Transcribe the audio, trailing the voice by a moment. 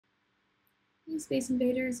Hey Space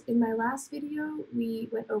Invaders, in my last video we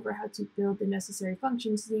went over how to build the necessary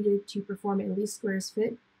functions needed to perform a least squares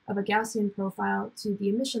fit of a Gaussian profile to the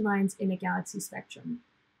emission lines in a galaxy spectrum.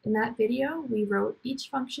 In that video we wrote each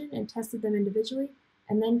function and tested them individually,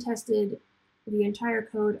 and then tested the entire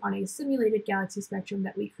code on a simulated galaxy spectrum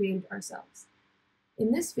that we created ourselves.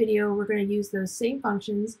 In this video we're going to use those same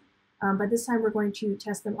functions, but this time we're going to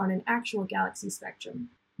test them on an actual galaxy spectrum,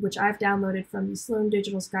 which I've downloaded from the Sloan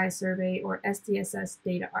Digital Sky Survey or SDSS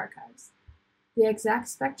data archives. The exact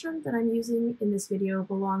spectrum that I'm using in this video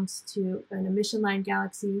belongs to an emission line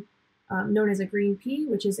galaxy known as a green P,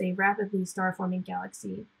 which is a rapidly star-forming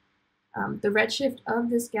galaxy. The redshift of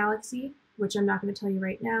this galaxy, which I'm not going to tell you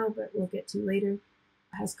right now, but we'll get to later,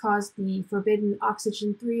 has caused the forbidden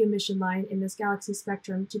oxygen 3 emission line in this galaxy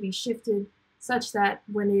spectrum to be shifted such that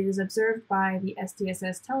when it is observed by the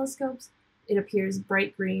SDSS telescopes, it appears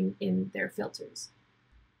bright green in their filters.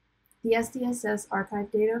 The SDSS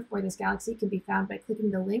archive data for this galaxy can be found by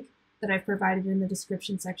clicking the link that I've provided in the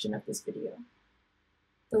description section of this video.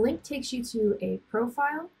 The link takes you to a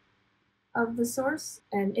profile of the source,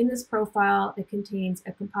 and in this profile it contains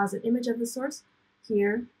a composite image of the source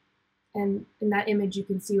here, and in that image you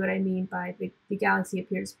can see what I mean by the galaxy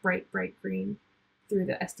appears bright green through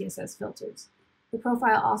the SDSS filters. The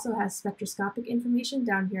profile also has spectroscopic information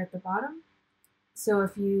down here at the bottom. So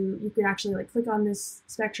if you could actually click on this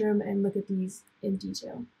spectrum and look at these in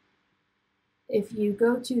detail. If you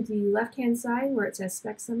go to the left-hand side where it says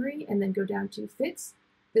spec summary and then go down to fits,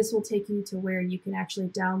 this will take you to where you can actually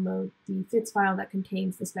download the fits file that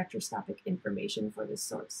contains the spectroscopic information for this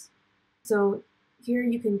source. So here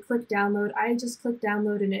you can click download. I just clicked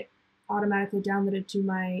download and it automatically downloaded to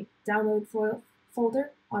my download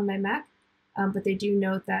folder on my Mac. But they do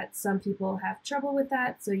note that some people have trouble with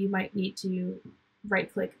that, so you might need to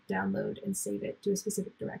right-click, download, and save it to a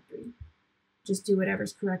specific directory. Just do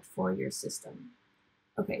whatever's correct for your system.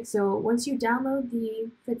 Okay, so once you download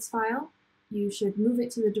the fits file, you should move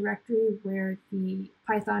it to the directory where the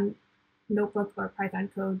Python notebook or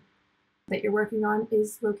Python code that you're working on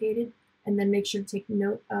is located, and then make sure to take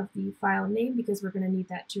note of the file name because we're going to need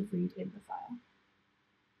that to read in the file.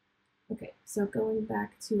 Okay, so going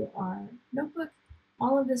back to our notebook,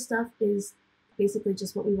 all of this stuff is basically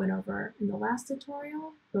just what we went over in the last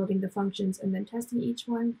tutorial, building the functions and then testing each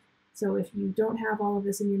one. So if you don't have all of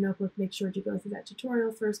this in your notebook, make sure to go through that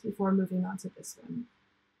tutorial first before moving on to this one.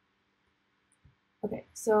 Okay,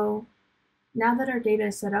 so now that our data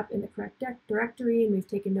is set up in the correct directory and we've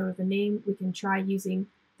taken note of the name, we can try using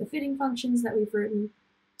the fitting functions that we've written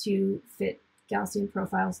to fit Gaussian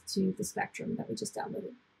profiles to the spectrum that we just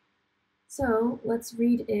downloaded. So let's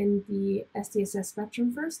read in the SDSS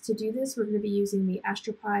spectrum first. To do this, we're going to be using the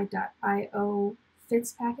astropy.io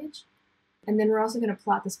fits package. And then we're also going to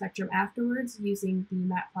plot the spectrum afterwards using the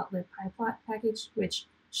matplotlib pyplot package, which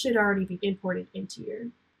should already be imported into your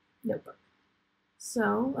notebook.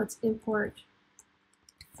 So let's import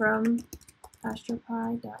from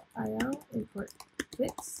astropy.io, import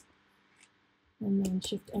fits, and then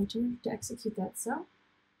shift enter to execute that cell.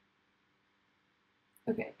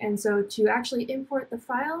 Okay, and so to actually import the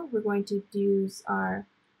file, we're going to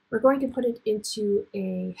put it into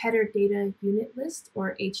a header data unit list,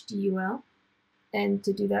 or HDUL. And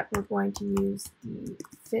to do that, we're going to use the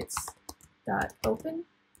fits.open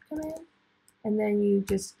command, and then you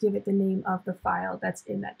just give it the name of the file that's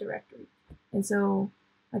in that directory. And so,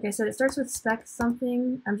 like I said, it starts with spec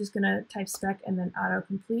something. I'm just going to type spec and then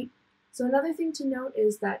autocomplete. So another thing to note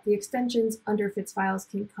is that the extensions under fits files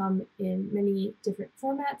can come in many different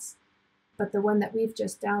formats, but the one that we've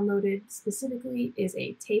just downloaded specifically is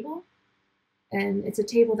a table, and it's a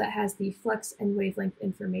table that has the flux and wavelength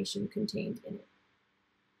information contained in it.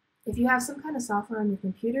 If you have some kind of software on your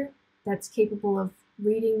computer that's capable of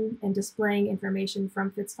reading and displaying information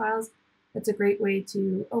from fits files, that's a great way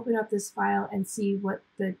to open up this file and see what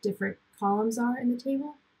the different columns are in the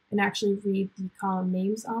table, and actually read the column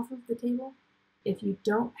names off of the table. If you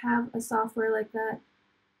don't have a software like that,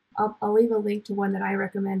 I'll leave a link to one that I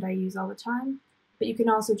recommend I use all the time, but you can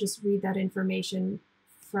also just read that information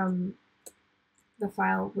from the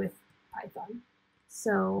file with Python.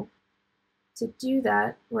 So to do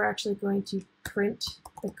that, we're actually going to print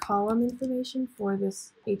the column information for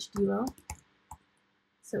this HDUL.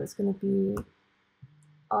 So it's going to be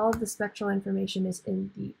all of the spectral information is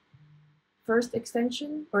in the first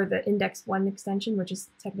extension, or the index 1 extension, which is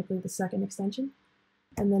technically the second extension.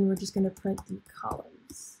 And then we're just going to print the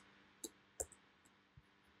columns.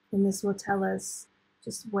 And this will tell us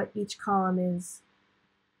just what each column is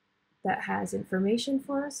that has information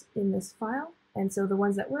for us in this file. And so the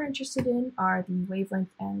ones that we're interested in are the wavelength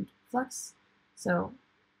and flux So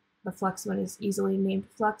the flux one is easily named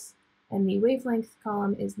flux, and the wavelength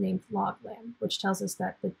column is named log-lam, which tells us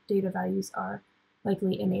that the data values are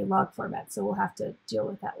likely in a log format, so we'll have to deal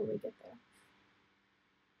with that when we get there.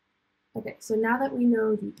 Okay, so now that we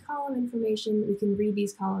know the column information, we can read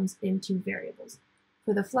these columns into variables.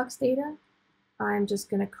 For the flux data, I'm just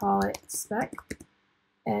going to call it spec,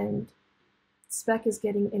 and spec is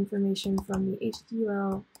getting information from the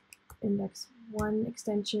HDUL index 1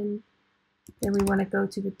 extension. Then we want to go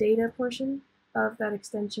to the data portion of that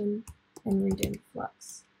extension and read in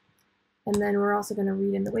flux. And then we're also going to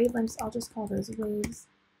read in the wavelengths. I'll just call those waves.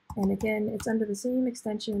 And again, it's under the same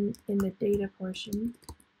extension in the data portion,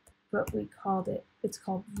 but it's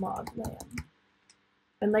called log-lam.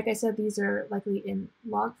 And like I said, these are likely in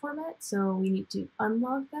log format, so we need to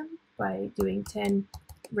unlog them by doing 10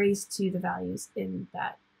 raised to the values in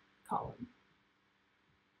that column.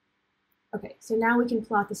 Okay, so now we can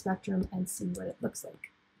plot the spectrum and see what it looks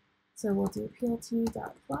like. So we'll do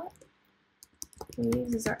plt.plot.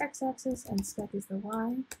 Waves is our x-axis and spec is the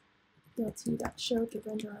y. plt.show to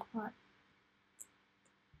render our plot.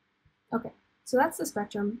 Okay, so that's the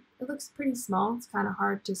spectrum. It looks pretty small. It's kind of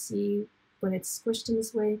hard to see when it's squished in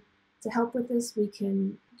this way. To help with this, we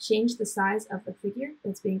can change the size of the figure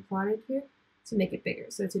that's being plotted here to make it bigger.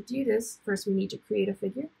 So to do this, first we need to create a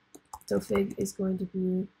figure. So fig is going to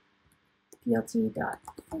be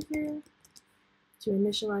plt.figure to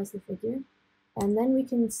initialize the figure. And then we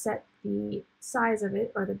can set the size of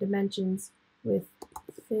it, or the dimensions, with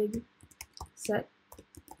fig set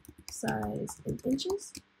size in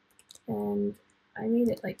inches. And I made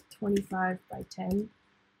it like 25 by 10.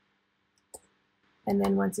 And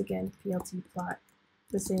then once again, plt plot,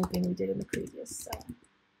 the same thing we did in the previous cell.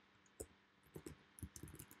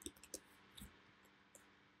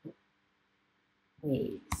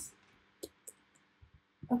 Waves.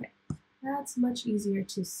 Okay, that's much easier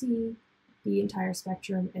to see the entire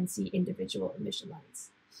spectrum and see individual emission lines.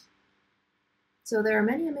 So there are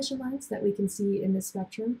many emission lines that we can see in this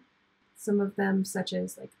spectrum. Some of them such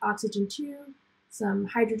as like oxygen 2, some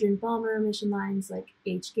hydrogen Balmer emission lines like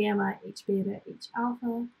H gamma, H beta, H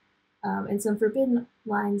alpha, and some forbidden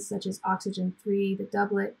lines such as oxygen 3, the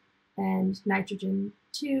doublet, and nitrogen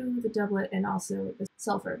 2, the doublet, and also the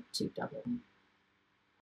sulfur 2 doublet.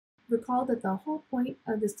 Recall that the whole point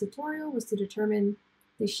of this tutorial was to determine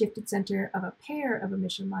the shifted center of a pair of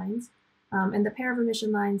emission lines, and the pair of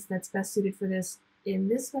emission lines that's best suited for this in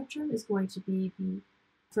this spectrum is going to be the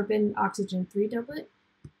forbidden oxygen 3 doublet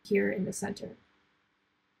here in the center.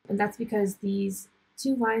 And that's because these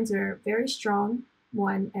two lines are very strong,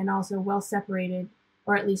 one, and also well separated,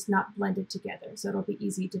 or at least not blended together, so it'll be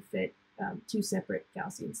easy to fit two separate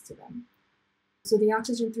Gaussians to them. So the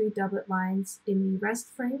oxygen 3 doublet lines in the rest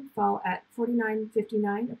frame fall at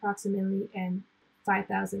 4959 approximately and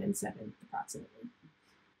 5007 approximately.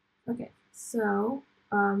 Okay, so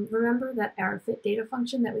remember that our fit data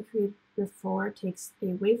function that we created before takes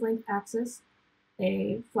a wavelength axis,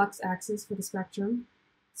 a flux axis for the spectrum.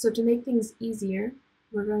 So to make things easier,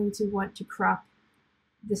 we're going to want to crop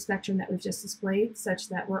the spectrum that we've just displayed such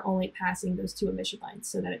that we're only passing those two emission lines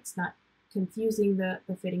so that it's not confusing the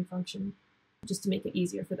fitting function, just to make it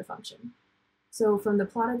easier for the function. So from the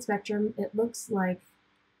plotted spectrum, it looks like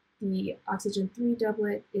the oxygen 3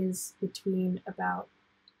 doublet is between about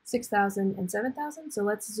 6,000 and 7,000. So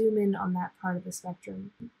let's zoom in on that part of the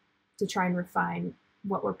spectrum to try and refine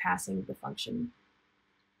what we're passing the function.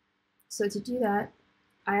 So to do that,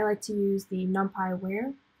 I like to use the numpy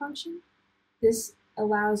where function. This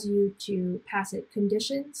allows you to pass it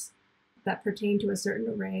conditions that pertain to a certain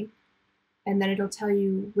array, and then it'll tell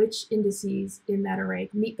you which indices in that array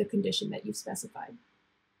meet the condition that you've specified.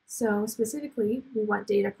 So specifically, we want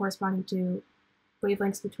data corresponding to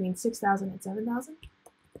wavelengths between 6,000 and 7,000.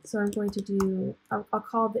 So I'm going to do, I'll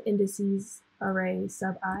call the indices array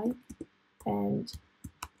sub I, and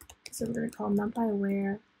so we're going to call numpy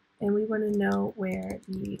where, and we want to know where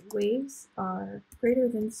the waves are greater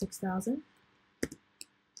than 6,000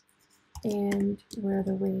 and where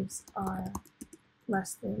the waves are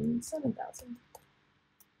less than 7,000.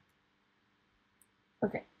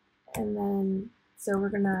 Okay, and then so we're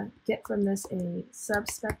going to get from this a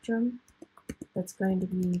subspectrum that's going to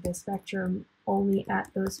be the spectrum only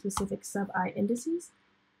at those specific sub I indices,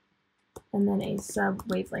 and then a sub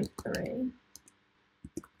wavelength array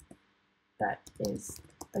that is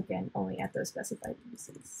again only at those specified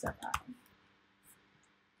indices sub I.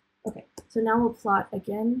 Okay, so now we'll plot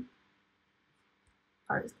again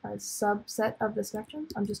our subset of the spectrum.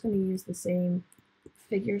 I'm just going to use the same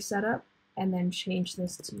figure setup and then change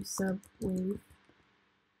this to sub wave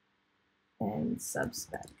and sub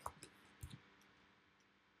spec.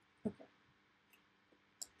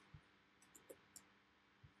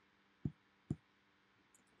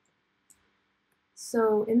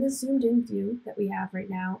 So in the zoomed in view that we have right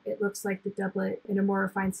now, it looks like the doublet in a more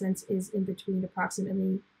refined sense is in between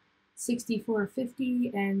approximately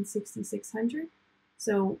 6450 and 6600.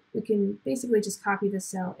 So we can basically just copy the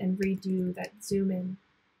cell and redo that zoom in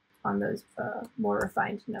on those more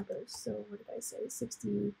refined numbers. So what did I say?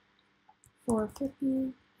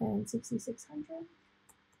 6450 and 6600.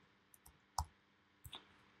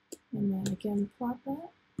 And then again, plot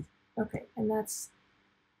that. Okay, and that's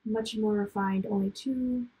much more refined. Only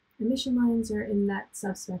 2 emission lines are in that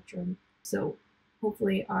subspectrum. So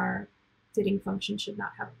hopefully our fitting function should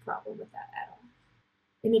not have a problem with that at all.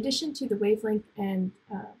 In addition to the wavelength and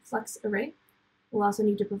flux array, we'll also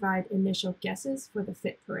need to provide initial guesses for the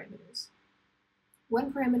fit parameters.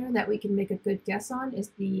 One parameter that we can make a good guess on is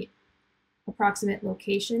the approximate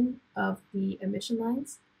location of the emission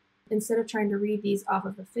lines. Instead of trying to read these off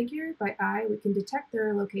of a figure by eye, we can detect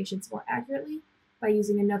their locations more accurately by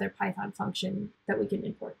using another Python function that we can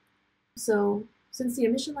import. So since the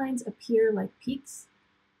emission lines appear like peaks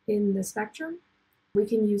in the spectrum, we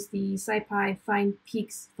can use the SciPy find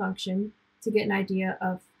peaks function to get an idea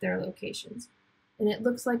of their locations. And it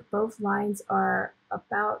looks like both lines are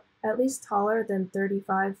about at least taller than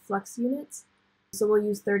 35 flux units. So we'll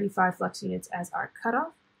use 35 flux units as our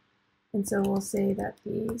cutoff. And so we'll say that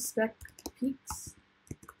the spec peaks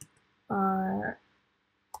are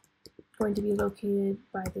going to be located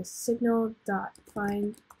by the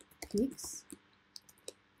signal.find peaks.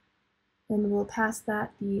 And we'll pass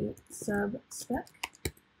that the sub spec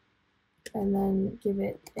and then give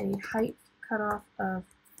it a height cutoff of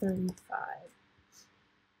 35.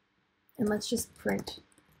 And let's just print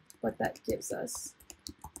what that gives us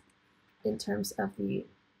in terms of the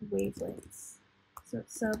wavelengths. So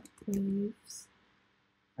sub-waves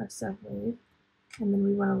are sub-wave, and then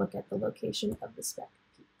we want to look at the location of the spec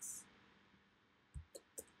peaks.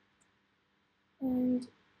 And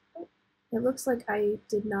it looks like I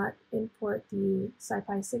did not import the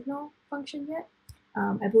SciPy signal function yet.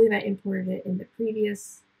 I believe I imported it in the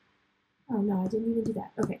previous. Oh no, I didn't even do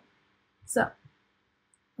that. Okay, so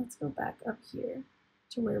let's go back up here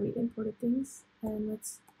to where we imported things, and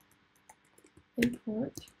let's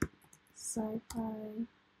import SciPy.signal,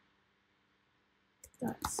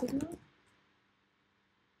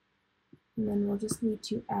 and then we'll just need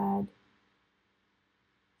to add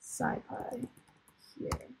SciPy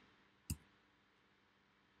here.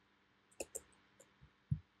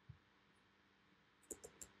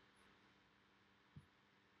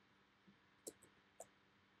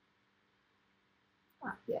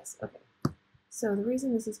 Yes, okay. So the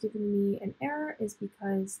reason this is giving me an error is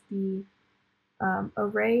because the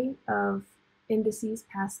array of indices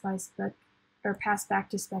passed by spec or passed back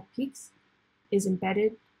to spec peaks is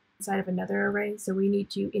embedded inside of another array, so we need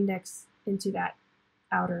to index into that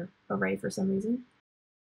outer array for some reason.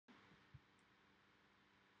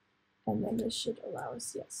 And then this should allow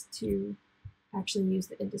us, yes, to actually use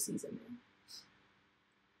the indices in there.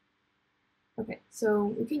 Okay,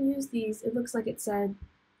 so we can use these. It looks like it said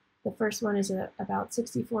the first one is about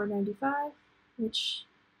 6495, which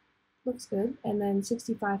looks good, and then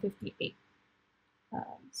 6558.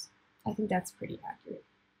 I think that's pretty accurate.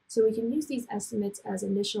 So we can use these estimates as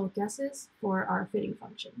initial guesses for our fitting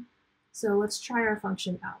function. So let's try our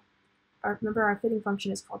function out. Remember, our fitting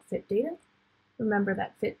function is called fitData. Remember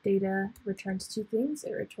that fitData returns 2 things.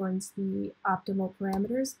 It returns the optimal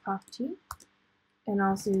parameters, POP_t, and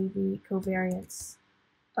also the covariance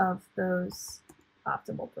of those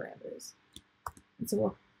optimal parameters. And so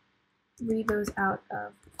we'll read those out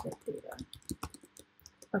of fitData.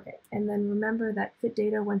 Okay, and then remember that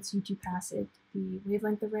fitData wants you to pass it the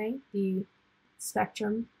wavelength array, the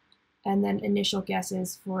spectrum, and then initial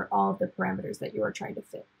guesses for all of the parameters that you are trying to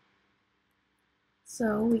fit.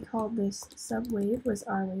 So we called this subwave was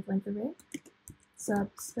our wavelength array,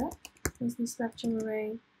 subspec was the spectrum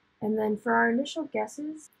array, and then for our initial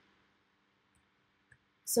guesses,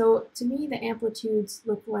 so to me the amplitudes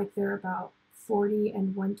look like they're about 40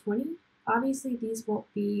 and 120. Obviously these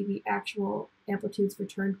won't be the actual amplitudes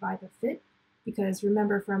returned by the fit, because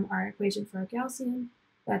remember from our equation for a Gaussian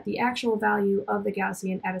that the actual value of the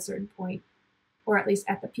Gaussian at a certain point, or at least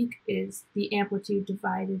at the peak, is the amplitude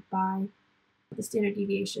divided by the standard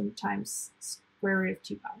deviation times square root of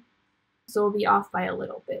 2 pi. So we'll be off by a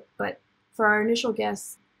little bit, but for our initial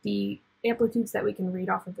guess, the amplitudes that we can read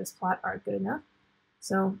off of this plot are good enough.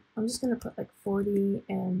 So I'm just going to put like 40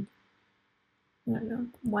 and, I don't know,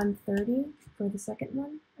 130 for the second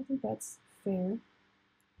one. I think that's fair.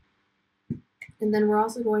 And then we're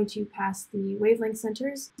also going to pass the wavelength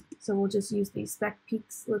centers. So we'll just use the spec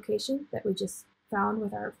peaks location that we just found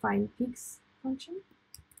with our find peaks function.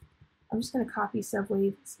 I'm just going to copy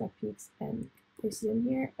subwave spec peaks and place it in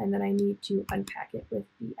here, and then I need to unpack it with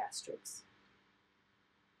the asterisks.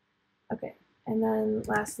 Okay, and then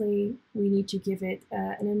lastly, we need to give it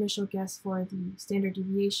an initial guess for the standard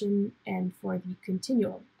deviation and for the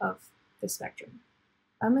continuum of the spectrum.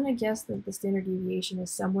 I'm going to guess that the standard deviation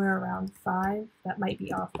is somewhere around 5. That might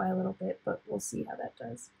be off by a little bit, but we'll see how that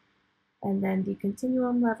does. And then the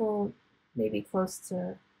continuum level, maybe close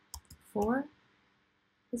to 4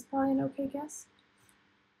 is probably an okay guess.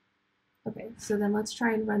 Okay, so then let's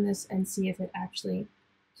try and run this and see if it actually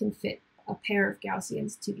can fit a pair of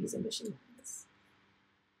Gaussians to these emission lines.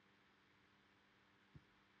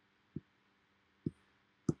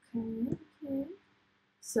 Okay.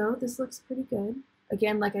 So this looks pretty good.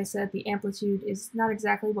 Again, like I said, the amplitude is not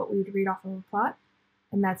exactly what we would read off of a plot,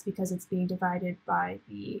 and that's because it's being divided by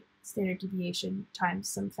the standard deviation times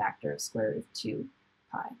some factor of square root of 2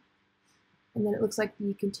 pi. And then it looks like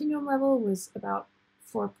the continuum level was about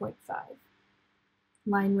 4.5.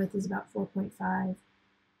 Line width is about 4.5.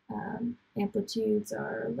 Amplitudes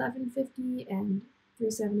are 1150 and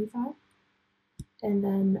 375. And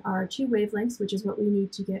then our 2 wavelengths, which is what we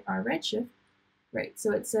need to get our redshift. Right,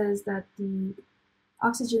 so it says that the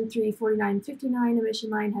oxygen 3 4959 emission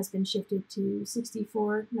line has been shifted to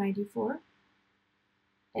 6494,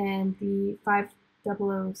 and the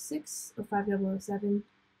 5006 or 5007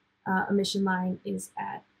 emission line is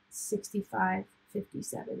at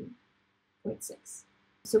 6557.6.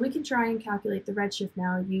 So we can try and calculate the redshift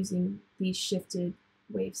now using these shifted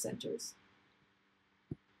wave centers.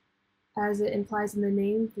 As it implies in the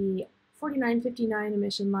name, the 4959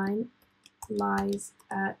 emission line lies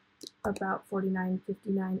at about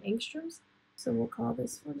 4959 angstroms. So we'll call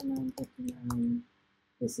this 4959.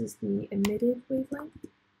 This is the emitted wavelength,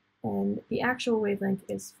 and the actual wavelength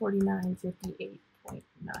is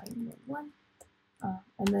 4958.911.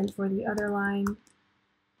 And then for the other line,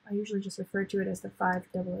 I usually just refer to it as the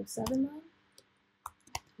 5007 line.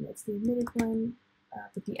 And it's the emitted one,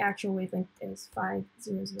 but the actual wavelength is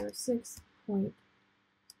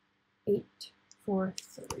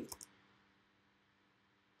 5006.843.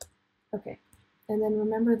 Okay, and then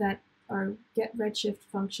remember that our get redshift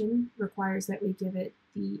function requires that we give it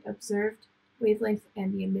the observed wavelength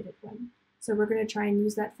and the emitted one. So we're going to try and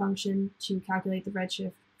use that function to calculate the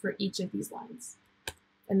redshift for each of these lines.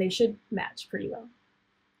 And they should match pretty well.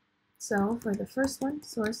 So for the first one,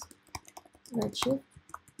 source redshift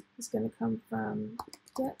is going to come from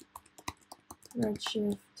get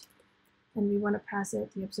redshift, and we want to pass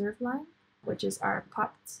it the observed line, which is our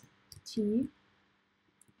popt t.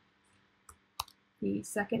 The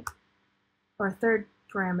second or third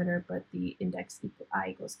parameter, but the index I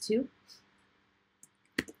equals 2.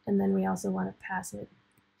 And then we also want to pass it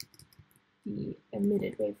the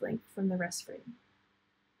emitted wavelength from the rest frame.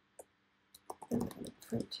 Then we're going to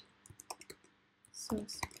print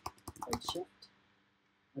source redshift.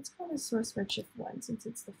 Let's call this source redshift 1 since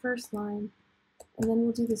it's the first line. And then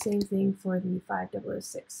we'll do the same thing for the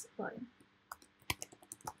 5006 line.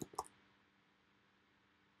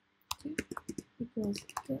 Equals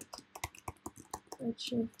get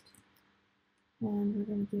redshift, and we're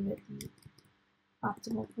going to give it the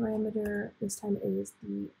optimal parameter. This time it is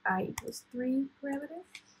the I equals 3 parameter,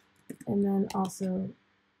 and then also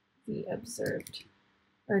the observed,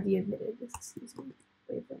 or the emitted, excuse me,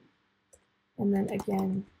 wavelength. And then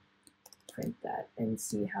again, print that and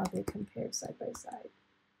see how they compare side by side.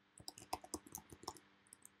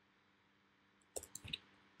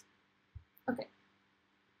 Okay.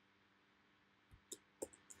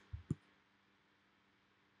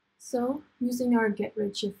 So using our get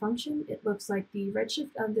redshift function, it looks like the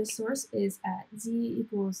redshift of this source is at z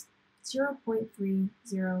equals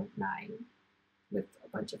 0.309 with a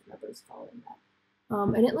bunch of numbers following that.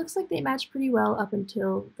 And it looks like they match pretty well up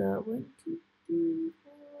until the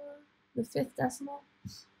 5th decimal.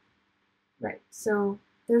 Right, so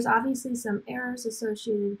there's obviously some errors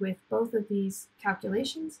associated with both of these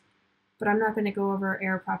calculations, but I'm not going to go over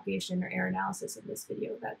error propagation or error analysis in this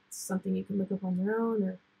video. That's something you can look up on your own,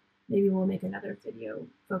 or maybe we'll make another video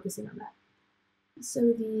focusing on that.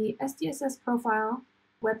 So the SDSS profile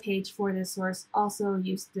webpage for this source also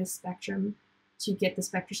used this spectrum to get the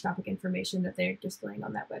spectroscopic information that they're displaying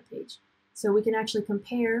on that webpage. So we can actually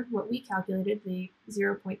compare what we calculated, the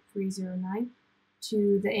 0.309,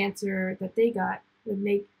 to the answer that they got when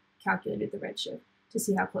they calculated the redshift to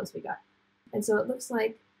see how close we got. And so it looks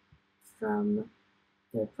like from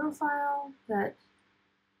the profile that,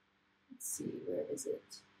 let's see, where is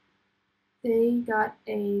it? They got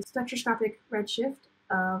a spectroscopic redshift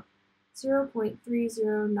of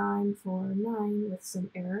 0.30949 with some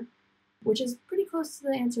error. which is pretty close to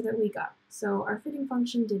the answer that we got. So our fitting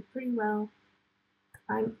function did pretty well.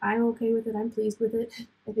 I'm okay with it. I'm pleased with it.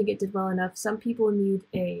 I think it did well enough. Some people need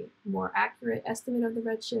a more accurate estimate of the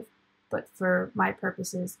redshift, but for my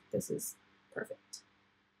purposes, this is perfect.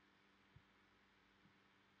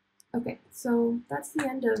 Okay, so that's the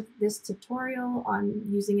end of this tutorial on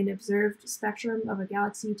using an observed spectrum of a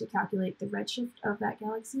galaxy to calculate the redshift of that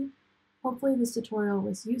galaxy. Hopefully this tutorial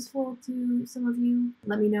was useful to some of you.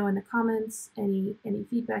 Let me know in the comments any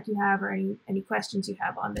feedback you have or any questions you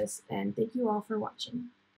have on this, and thank you all for watching.